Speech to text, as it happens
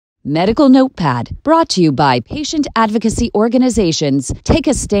Medical NotePAD, brought to you by patient advocacy organizations Take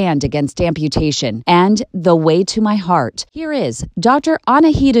a Stand Against Amputation and The Way to My Heart. Here is Dr.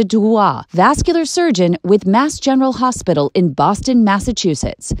 Anahita, vascular surgeon with Mass General Hospital in Boston,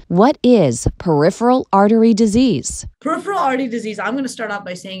 Massachusetts. What is peripheral artery disease? Peripheral artery disease, I'm going to start out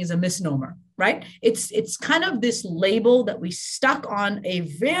by saying, is a misnomer, right? It's kind of this label that we stuck on a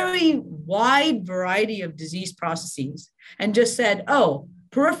very wide variety of disease processes and just said, oh,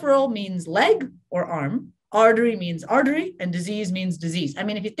 peripheral means leg or arm, artery means artery, and disease means disease. I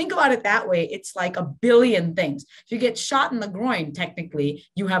mean, if you think about it that way, it's like a billion things. If you get shot in the groin, technically,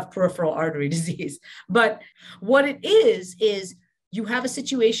 you have peripheral artery disease. But what it is you have a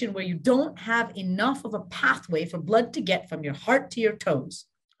situation where you don't have enough of a pathway for blood to get from your heart to your toes.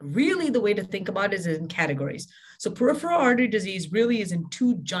 Really, the way to think about it is in categories. So peripheral artery disease really is in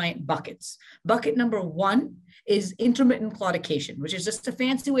two giant buckets. Bucket number one is intermittent claudication, which is just a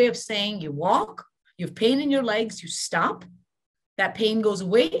fancy way of saying you walk, you have pain in your legs, you stop, that pain goes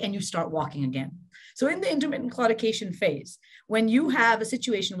away, and you start walking again. So in the intermittent claudication phase, when you have a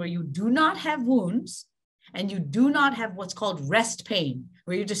situation where you do not have wounds and you do not have what's called rest pain,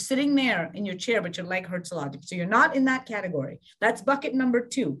 where you're just sitting there in your chair, but your leg hurts a lot. So you're not in that category. That's bucket number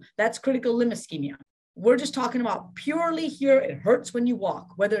two. That's critical limb ischemia. We're just talking about purely here, it hurts when you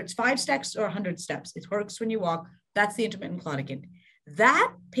walk, whether it's 5 steps or 100 steps, it hurts when you walk. That's the intermittent claudication.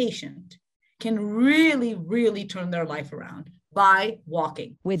 That patient can really, really turn their life around by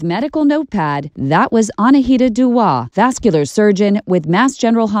walking. With Medical NotePAD, that was Anahita, vascular surgeon with Mass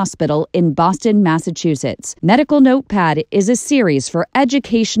General Hospital in Boston, Massachusetts. Medical NotePAD is a series for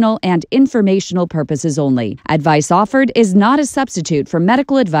educational and informational purposes only. Advice offered is not a substitute for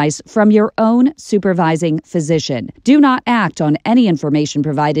medical advice from your own supervising physician. Do not act on any information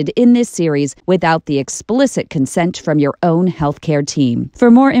provided in this series without the explicit consent from your own healthcare team.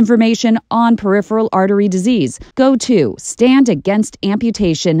 For more information on peripheral artery disease, go to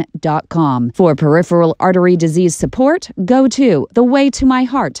standagainst.amputation.com. For peripheral artery disease support, go to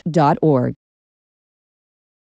thewaytomyheart.org.